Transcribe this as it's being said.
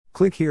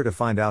Click here to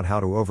find out how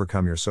to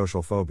overcome your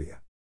social phobia.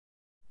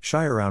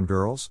 Shy around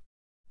girls?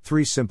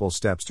 3 simple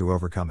steps to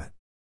overcome it.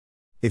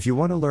 If you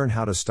want to learn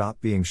how to stop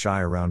being shy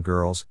around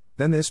girls,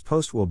 then this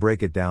post will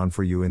break it down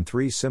for you in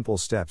 3 simple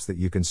steps that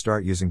you can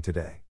start using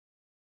today.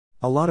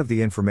 A lot of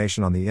the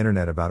information on the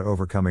internet about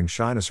overcoming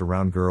shyness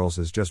around girls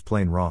is just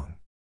plain wrong.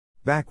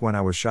 Back when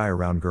I was shy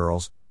around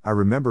girls, I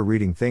remember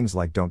reading things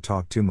like don't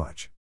talk too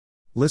much.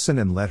 Listen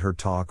and let her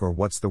talk, or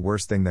what's the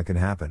worst thing that can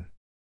happen?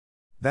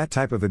 That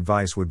type of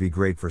advice would be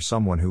great for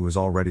someone who was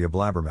already a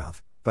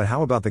blabbermouth, but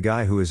how about the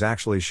guy who is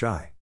actually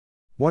shy?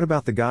 What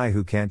about the guy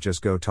who can't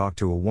just go talk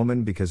to a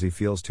woman because he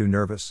feels too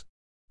nervous?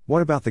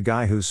 What about the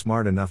guy who's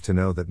smart enough to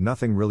know that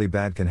nothing really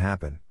bad can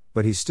happen,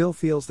 but he still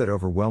feels that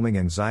overwhelming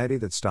anxiety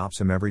that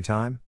stops him every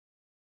time?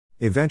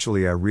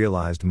 Eventually I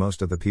realized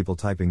most of the people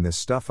typing this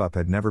stuff up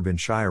had never been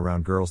shy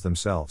around girls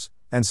themselves,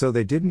 and so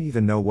they didn't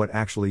even know what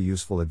actually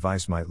useful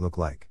advice might look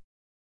like.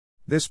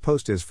 This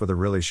post is for the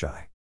really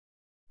shy.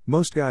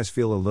 Most guys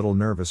feel a little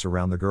nervous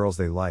around the girls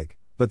they like,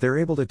 but they're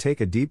able to take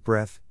a deep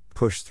breath,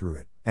 push through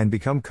it, and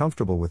become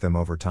comfortable with them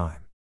over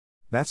time.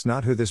 That's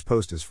not who this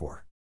post is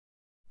for.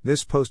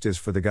 This post is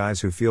for the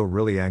guys who feel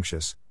really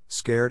anxious,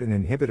 scared, and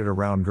inhibited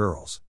around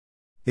girls.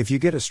 If you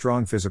get a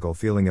strong physical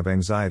feeling of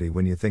anxiety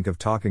when you think of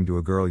talking to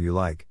a girl you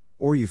like,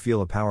 or you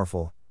feel a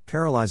powerful,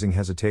 paralyzing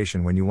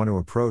hesitation when you want to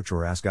approach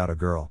or ask out a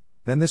girl,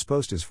 then this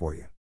post is for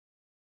you.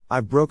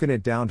 I've broken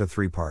it down to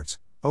 3 parts: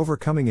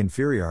 overcoming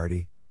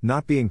inferiority,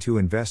 not being too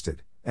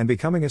invested, and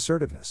becoming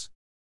assertiveness.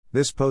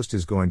 This post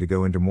is going to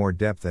go into more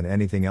depth than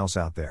anything else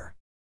out there.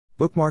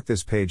 Bookmark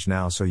this page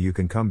now so you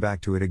can come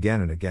back to it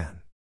again and again.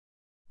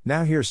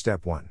 Now here's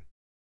step 1.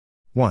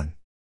 1.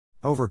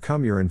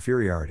 Overcome your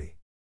inferiority.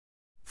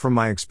 From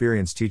my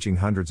experience teaching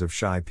hundreds of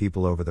shy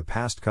people over the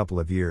past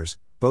couple of years,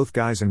 both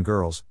guys and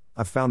girls,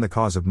 I've found the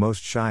cause of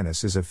most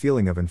shyness is a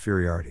feeling of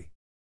inferiority.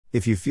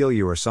 If you feel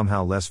you are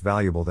somehow less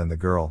valuable than the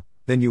girl,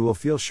 then you will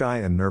feel shy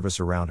and nervous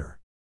around her.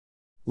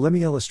 Let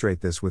me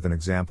illustrate this with an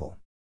example.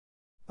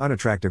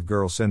 Unattractive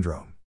girl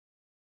syndrome.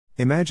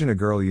 Imagine a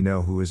girl you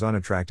know who is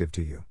unattractive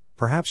to you.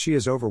 Perhaps she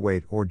is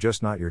overweight or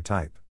just not your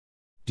type.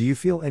 Do you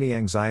feel any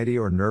anxiety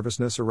or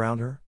nervousness around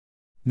her?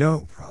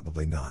 No,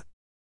 probably not.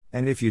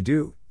 And if you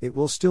do, it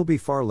will still be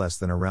far less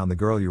than around the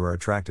girl you are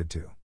attracted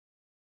to.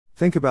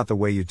 Think about the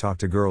way you talk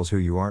to girls who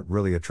you aren't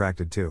really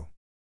attracted to.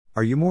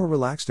 Are you more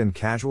relaxed and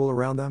casual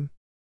around them?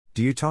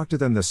 Do you talk to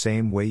them the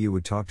same way you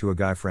would talk to a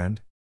guy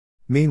friend?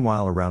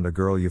 Meanwhile, around a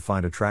girl you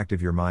find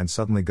attractive, your mind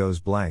suddenly goes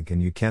blank and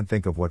you can't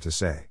think of what to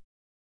say.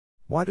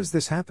 Why does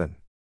this happen?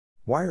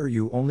 Why are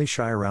you only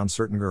shy around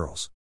certain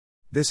girls?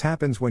 This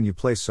happens when you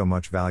place so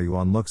much value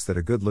on looks that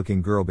a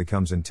good-looking girl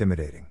becomes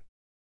intimidating.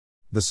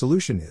 The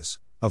solution is,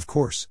 of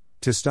course,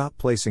 to stop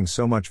placing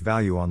so much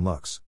value on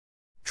looks.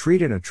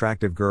 Treat an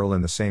attractive girl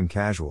in the same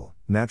casual,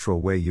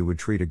 natural way you would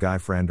treat a guy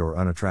friend or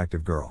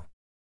unattractive girl.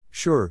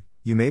 Sure,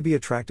 you may be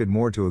attracted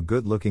more to a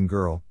good-looking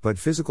girl, but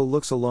physical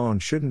looks alone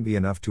shouldn't be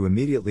enough to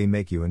immediately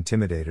make you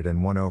intimidated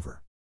and won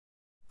over.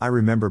 I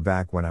remember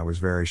back when I was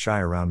very shy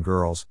around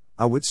girls,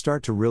 I would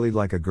start to really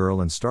like a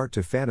girl and start to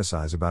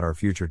fantasize about our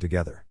future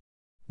together,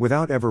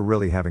 without ever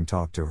really having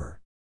talked to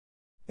her.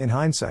 In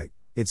hindsight,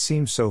 it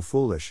seems so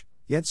foolish,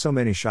 yet so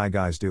many shy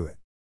guys do it.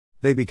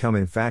 They become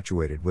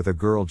infatuated with a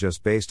girl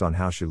just based on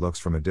how she looks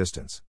from a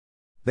distance.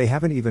 They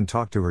haven't even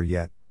talked to her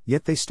yet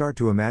they start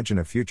to imagine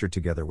a future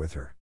together with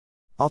her.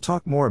 I'll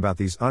talk more about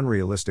these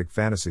unrealistic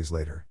fantasies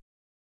later.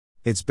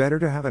 It's better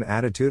to have an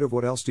attitude of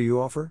what else do you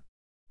offer?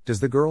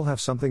 Does the girl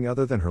have something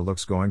other than her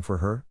looks going for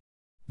her?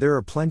 There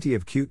are plenty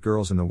of cute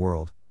girls in the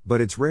world, but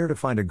it's rare to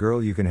find a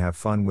girl you can have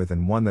fun with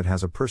and one that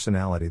has a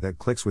personality that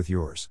clicks with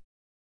yours.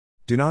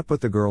 Do not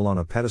put the girl on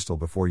a pedestal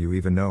before you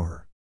even know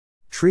her.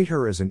 Treat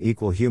her as an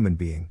equal human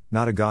being,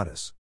 not a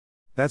goddess.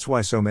 That's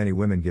why so many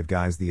women give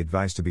guys the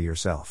advice to be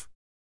yourself.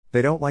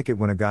 They don't like it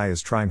when a guy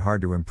is trying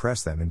hard to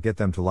impress them and get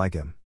them to like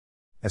him.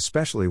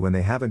 Especially when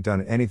they haven't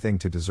done anything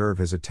to deserve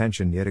his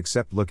attention yet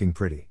except looking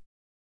pretty.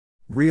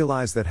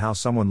 Realize that how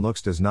someone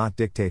looks does not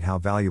dictate how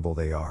valuable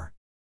they are.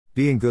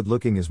 Being good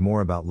looking is more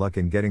about luck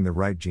and getting the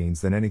right genes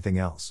than anything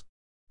else.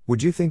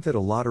 Would you think that a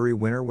lottery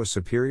winner was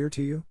superior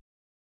to you?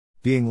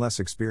 Being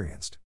less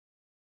experienced.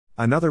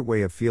 Another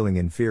way of feeling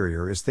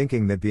inferior is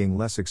thinking that being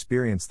less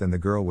experienced than the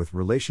girl with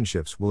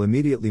relationships will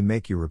immediately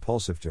make you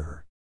repulsive to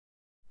her.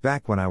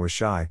 Back when I was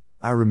shy,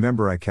 I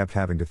remember I kept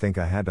having to think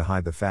I had to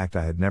hide the fact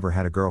I had never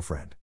had a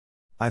girlfriend.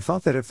 I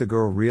thought that if the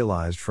girl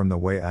realized from the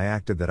way I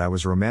acted that I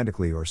was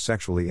romantically or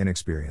sexually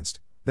inexperienced,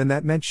 then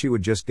that meant she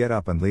would just get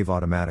up and leave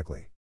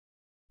automatically.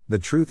 The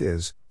truth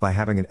is, by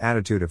having an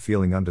attitude of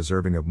feeling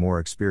undeserving of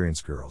more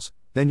experienced girls,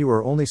 then you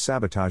are only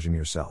sabotaging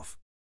yourself.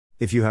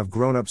 If you have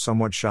grown up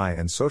somewhat shy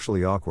and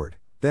socially awkward,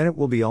 then it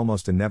will be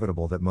almost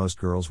inevitable that most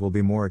girls will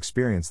be more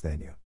experienced than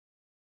you.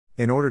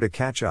 In order to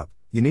catch up,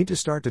 you need to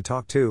start to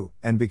talk to,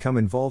 and become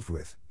involved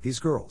with, these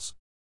girls.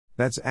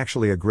 That's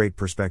actually a great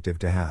perspective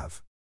to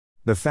have.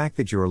 The fact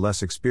that you are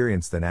less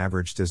experienced than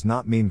average does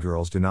not mean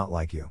girls do not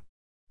like you.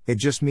 It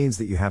just means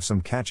that you have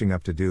some catching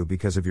up to do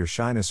because of your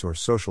shyness or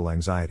social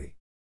anxiety.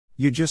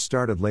 You just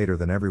started later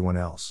than everyone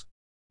else.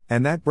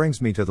 And that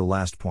brings me to the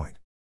last point.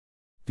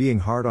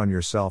 Being hard on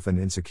yourself and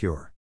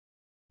insecure.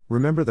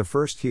 Remember the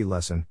first key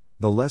lesson: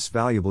 the less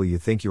valuable you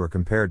think you are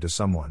compared to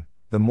someone,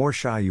 the more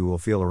shy you will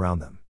feel around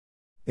them.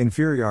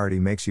 Inferiority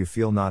makes you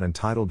feel not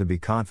entitled to be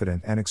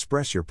confident and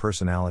express your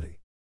personality.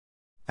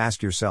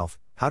 Ask yourself,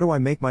 how do I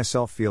make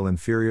myself feel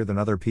inferior than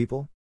other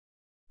people?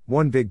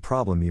 One big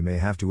problem you may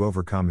have to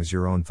overcome is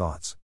your own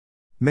thoughts.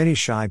 Many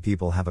shy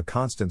people have a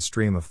constant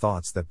stream of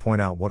thoughts that point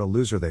out what a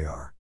loser they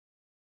are.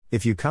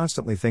 If you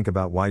constantly think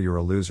about why you're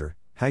a loser,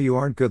 how you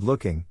aren't good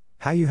looking,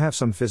 how you have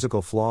some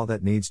physical flaw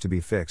that needs to be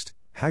fixed,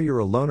 how you're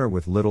a loner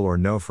with little or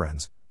no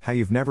friends, how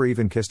you've never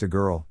even kissed a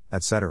girl,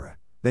 etc.,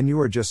 then you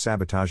are just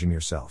sabotaging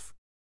yourself.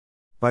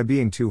 By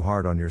being too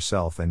hard on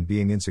yourself and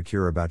being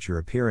insecure about your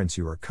appearance,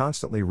 you are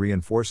constantly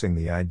reinforcing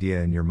the idea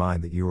in your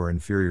mind that you are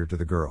inferior to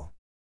the girl.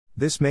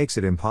 This makes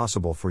it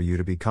impossible for you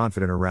to be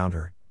confident around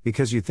her,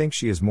 because you think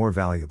she is more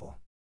valuable.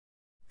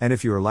 And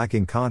if you are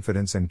lacking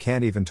confidence and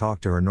can't even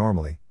talk to her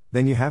normally,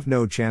 then you have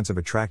no chance of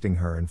attracting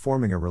her and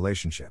forming a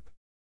relationship.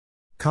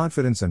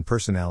 Confidence and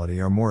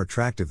personality are more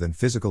attractive than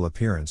physical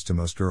appearance to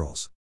most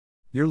girls.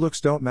 Your looks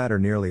don't matter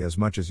nearly as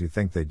much as you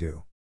think they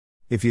do.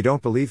 If you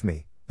don't believe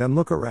me, then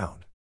look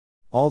around.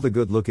 All the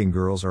good-looking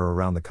girls are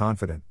around the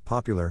confident,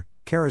 popular,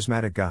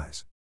 charismatic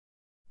guys.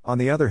 On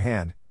the other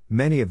hand,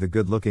 many of the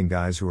good-looking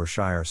guys who are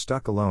shy are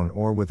stuck alone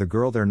or with a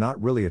girl they're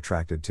not really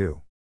attracted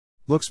to.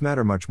 Looks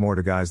matter much more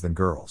to guys than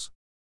girls.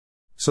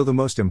 So the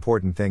most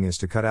important thing is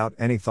to cut out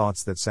any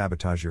thoughts that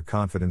sabotage your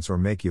confidence or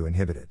make you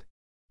inhibited.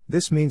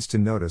 This means to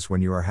notice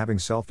when you are having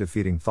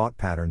self-defeating thought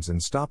patterns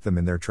and stop them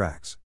in their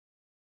tracks.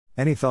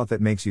 Any thought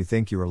that makes you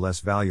think you are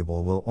less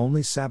valuable will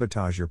only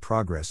sabotage your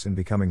progress in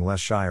becoming less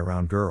shy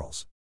around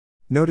girls.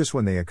 Notice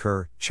when they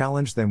occur,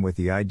 challenge them with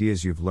the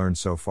ideas you've learned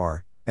so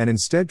far, and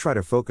instead try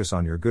to focus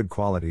on your good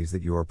qualities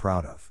that you are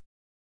proud of.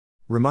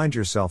 Remind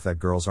yourself that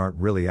girls aren't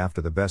really after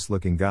the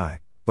best-looking guy,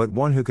 but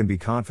one who can be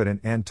confident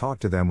and talk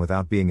to them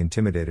without being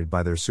intimidated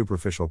by their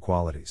superficial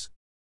qualities.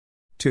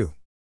 2.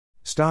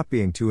 Stop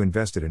being too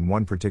invested in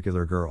one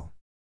particular girl.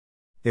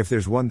 If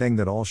there's one thing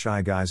that all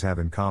shy guys have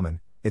in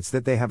common, it's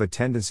that they have a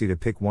tendency to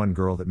pick one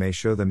girl that may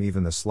show them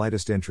even the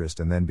slightest interest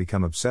and then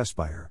become obsessed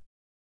by her.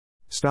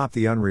 Stop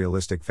the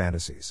unrealistic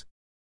fantasies.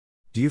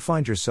 Do you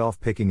find yourself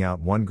picking out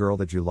one girl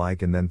that you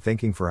like and then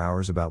thinking for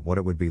hours about what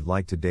it would be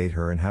like to date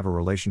her and have a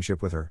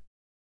relationship with her?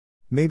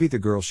 Maybe the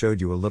girl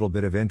showed you a little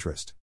bit of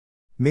interest.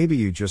 Maybe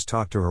you just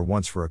talked to her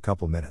once for a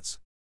couple minutes.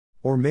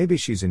 Or maybe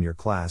she's in your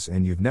class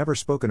and you've never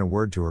spoken a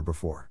word to her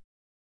before.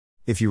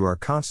 If you are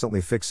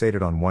constantly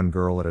fixated on one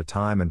girl at a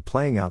time and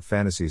playing out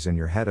fantasies in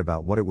your head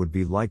about what it would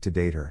be like to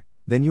date her,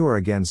 then you are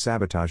again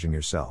sabotaging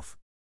yourself.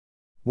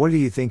 What do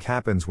you think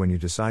happens when you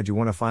decide you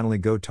want to finally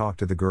go talk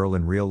to the girl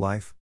in real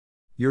life?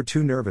 You're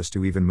too nervous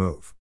to even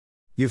move.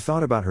 You've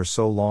thought about her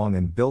so long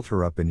and built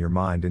her up in your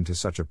mind into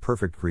such a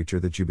perfect creature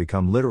that you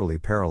become literally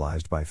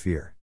paralyzed by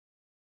fear.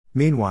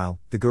 Meanwhile,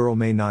 the girl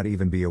may not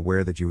even be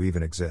aware that you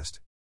even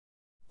exist.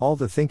 All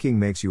the thinking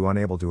makes you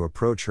unable to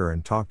approach her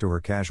and talk to her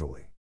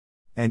casually.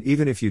 And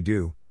even if you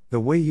do,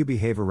 the way you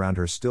behave around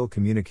her still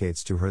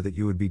communicates to her that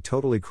you would be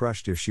totally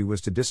crushed if she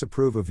was to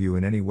disapprove of you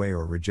in any way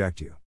or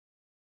reject you.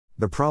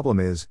 The problem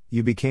is,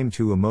 you became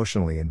too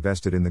emotionally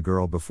invested in the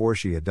girl before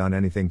she had done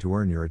anything to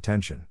earn your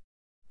attention.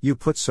 You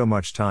put so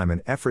much time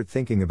and effort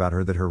thinking about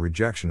her that her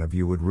rejection of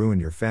you would ruin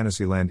your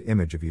fantasyland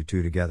image of you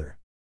two together.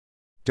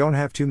 Don't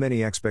have too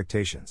many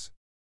expectations.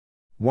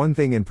 One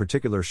thing in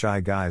particular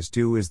shy guys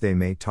do is they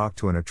may talk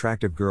to an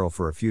attractive girl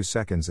for a few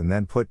seconds and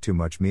then put too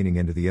much meaning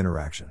into the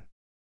interaction.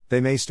 They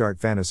may start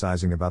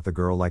fantasizing about the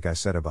girl like I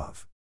said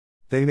above.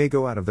 They may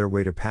go out of their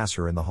way to pass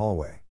her in the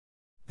hallway.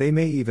 They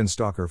may even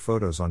stalk her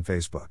photos on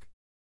Facebook.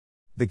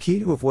 The key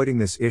to avoiding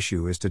this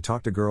issue is to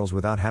talk to girls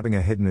without having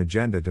a hidden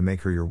agenda to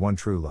make her your one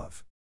true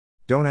love.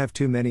 Don't have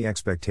too many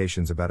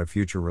expectations about a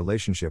future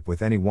relationship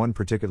with any one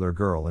particular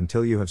girl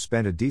until you have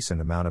spent a decent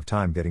amount of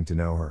time getting to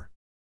know her.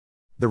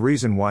 The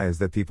reason why is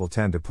that people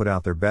tend to put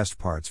out their best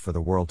parts for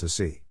the world to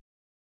see.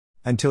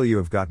 Until you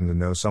have gotten to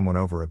know someone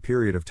over a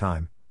period of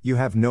time, you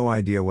have no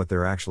idea what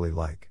they're actually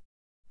like.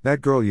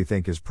 That girl you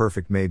think is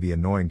perfect may be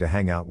annoying to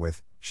hang out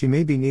with, she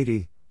may be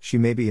needy, she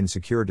may be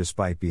insecure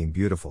despite being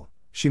beautiful,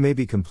 she may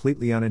be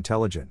completely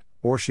unintelligent,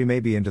 or she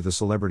may be into the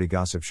celebrity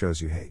gossip shows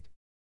you hate.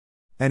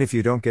 And if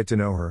you don't get to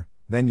know her,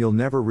 then you'll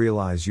never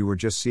realize you were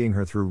just seeing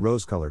her through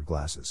rose-colored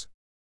glasses.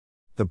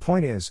 The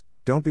point is,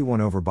 don't be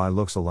won over by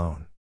looks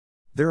alone.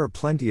 There are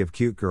plenty of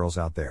cute girls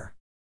out there.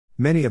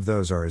 Many of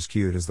those are as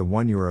cute as the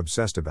one you are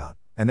obsessed about,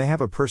 and they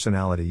have a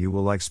personality you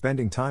will like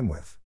spending time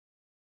with.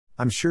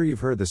 I'm sure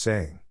you've heard the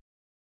saying.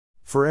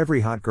 For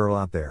every hot girl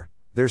out there,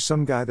 there's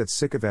some guy that's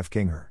sick of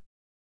F-king her.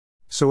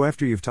 So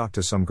after you've talked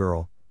to some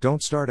girl,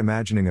 don't start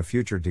imagining a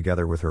future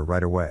together with her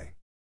right away.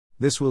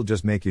 This will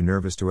just make you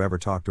nervous to ever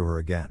talk to her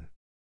again.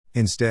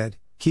 Instead,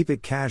 keep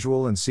it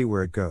casual and see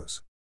where it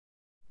goes.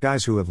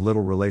 Guys who have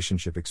little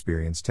relationship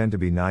experience tend to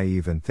be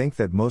naive and think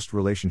that most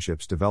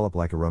relationships develop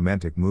like a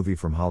romantic movie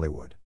from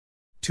Hollywood.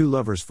 Two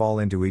lovers fall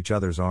into each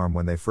other's arm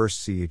when they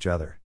first see each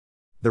other.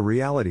 The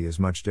reality is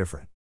much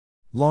different.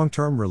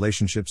 Long-term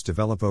relationships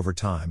develop over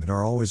time and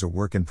are always a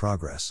work in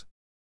progress.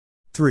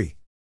 3.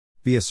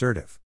 Be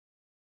assertive.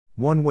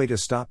 One way to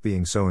stop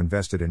being so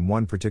invested in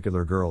one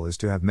particular girl is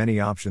to have many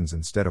options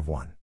instead of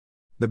one.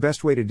 The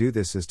best way to do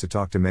this is to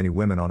talk to many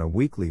women on a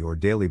weekly or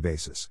daily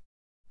basis.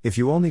 If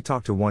you only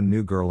talk to one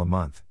new girl a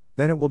month,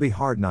 then it will be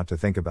hard not to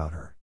think about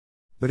her.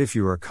 But if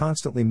you are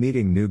constantly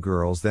meeting new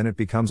girls, then it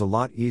becomes a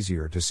lot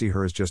easier to see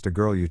her as just a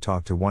girl you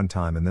talk to one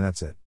time and then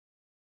that's it.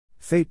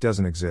 Fate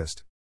doesn't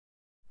exist.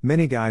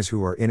 Many guys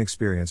who are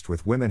inexperienced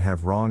with women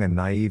have wrong and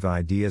naive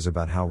ideas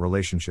about how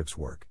relationships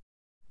work.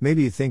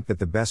 Maybe you think that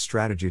the best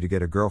strategy to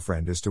get a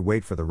girlfriend is to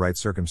wait for the right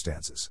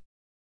circumstances.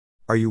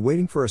 Are you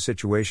waiting for a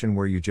situation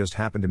where you just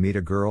happen to meet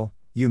a girl,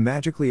 you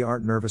magically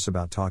aren't nervous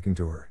about talking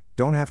to her,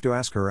 don't have to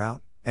ask her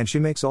out, and she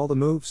makes all the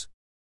moves?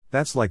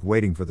 That's like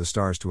waiting for the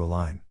stars to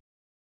align.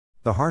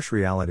 The harsh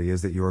reality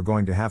is that you are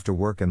going to have to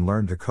work and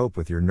learn to cope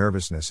with your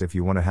nervousness if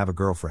you want to have a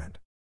girlfriend.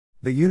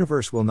 The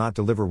universe will not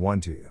deliver one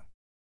to you.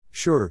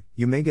 Sure,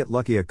 you may get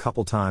lucky a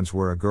couple times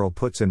where a girl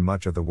puts in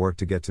much of the work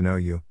to get to know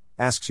you,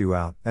 asks you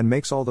out, and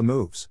makes all the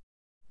moves.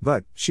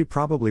 But she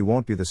probably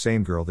won't be the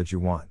same girl that you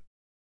want.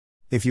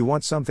 If you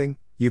want something,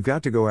 you've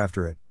got to go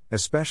after it,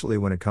 especially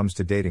when it comes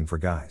to dating for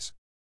guys.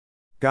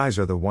 Guys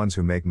are the ones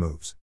who make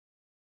moves.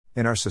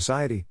 In our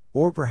society,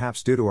 or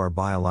perhaps due to our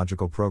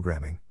biological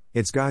programming,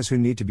 it's guys who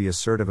need to be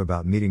assertive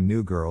about meeting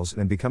new girls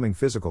and becoming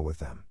physical with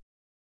them.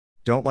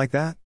 Don't like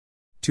that?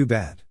 Too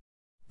bad.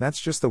 That's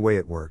just the way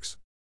it works.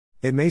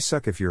 It may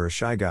suck if you're a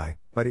shy guy,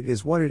 but it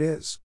is what it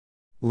is.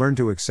 Learn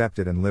to accept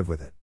it and live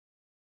with it.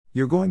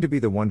 You're going to be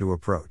the one to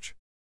approach.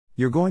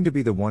 You're going to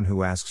be the one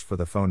who asks for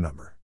the phone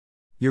number.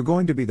 You're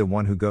going to be the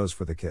one who goes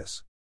for the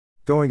kiss.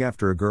 Going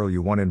after a girl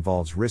you want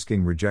involves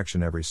risking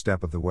rejection every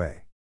step of the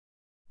way.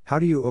 How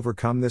do you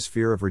overcome this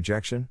fear of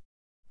rejection?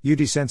 You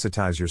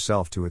desensitize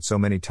yourself to it so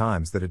many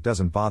times that it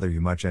doesn't bother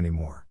you much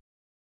anymore.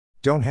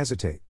 Don't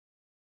hesitate.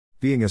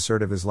 Being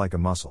assertive is like a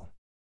muscle.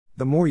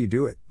 The more you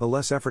do it, the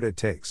less effort it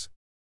takes.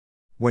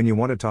 When you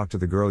want to talk to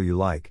the girl you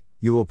like,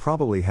 you will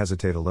probably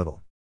hesitate a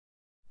little.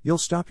 You'll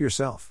stop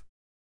yourself.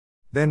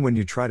 Then when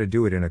you try to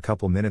do it in a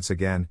couple minutes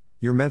again,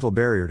 your mental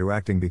barrier to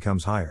acting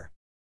becomes higher.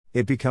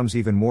 It becomes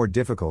even more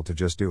difficult to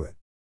just do it.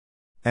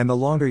 And the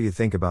longer you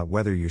think about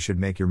whether you should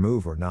make your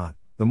move or not,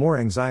 the more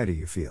anxiety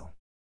you feel.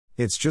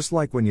 It's just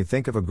like when you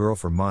think of a girl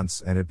for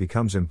months and it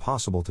becomes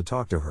impossible to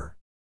talk to her.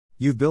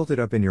 You've built it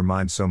up in your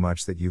mind so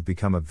much that you've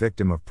become a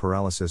victim of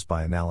paralysis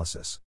by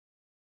analysis.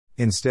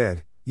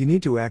 Instead, you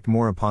need to act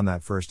more upon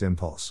that first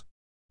impulse.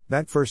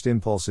 That first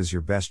impulse is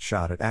your best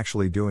shot at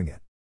actually doing it.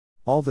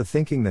 All the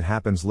thinking that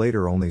happens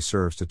later only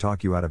serves to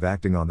talk you out of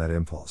acting on that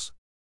impulse.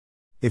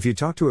 If you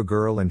talk to a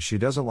girl and she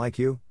doesn't like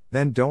you,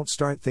 then don't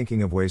start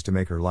thinking of ways to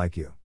make her like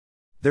you.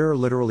 There are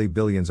literally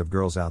billions of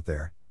girls out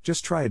there,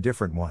 just try a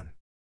different one.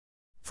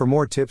 For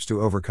more tips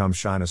to overcome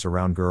shyness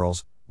around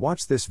girls,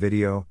 watch this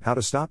video, How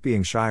to Stop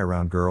Being Shy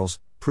Around Girls,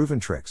 Proven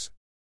Tricks.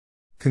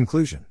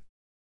 Conclusion.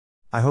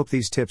 I hope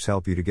these tips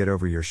help you to get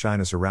over your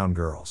shyness around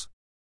girls.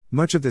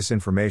 Much of this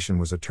information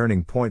was a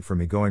turning point for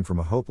me, going from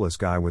a hopeless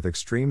guy with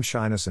extreme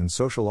shyness and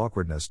social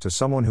awkwardness to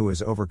someone who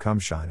has overcome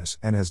shyness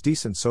and has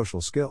decent social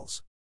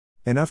skills.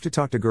 Enough to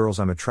talk to girls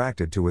I'm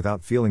attracted to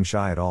without feeling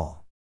shy at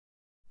all.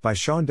 By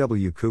Sean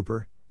W.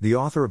 Cooper, the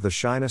author of The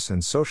Shyness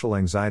and Social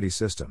Anxiety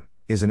System,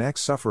 is an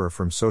ex-sufferer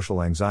from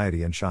social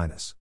anxiety and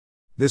shyness.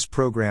 This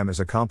program is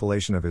a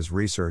compilation of his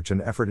research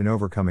and effort in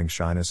overcoming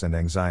shyness and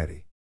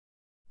anxiety.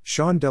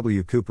 Sean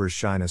W. Cooper's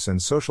Shyness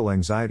and Social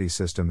Anxiety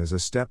System is a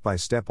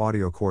step-by-step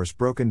audio course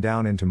broken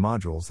down into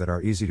modules that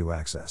are easy to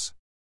access.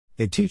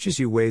 It teaches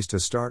you ways to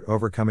start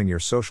overcoming your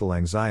social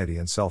anxiety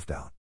and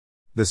self-doubt.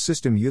 The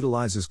system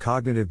utilizes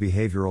cognitive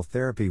behavioral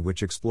therapy,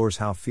 which explores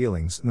how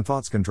feelings and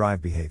thoughts can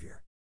drive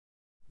behavior.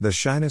 The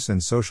Shyness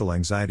and Social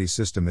Anxiety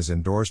System is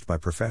endorsed by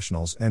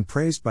professionals and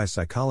praised by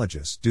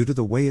psychologists due to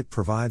the way it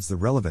provides the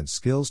relevant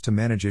skills to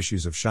manage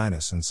issues of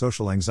shyness and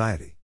social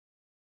anxiety.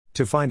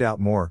 To find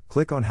out more,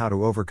 click on How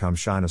to Overcome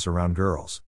Shyness Around Girls.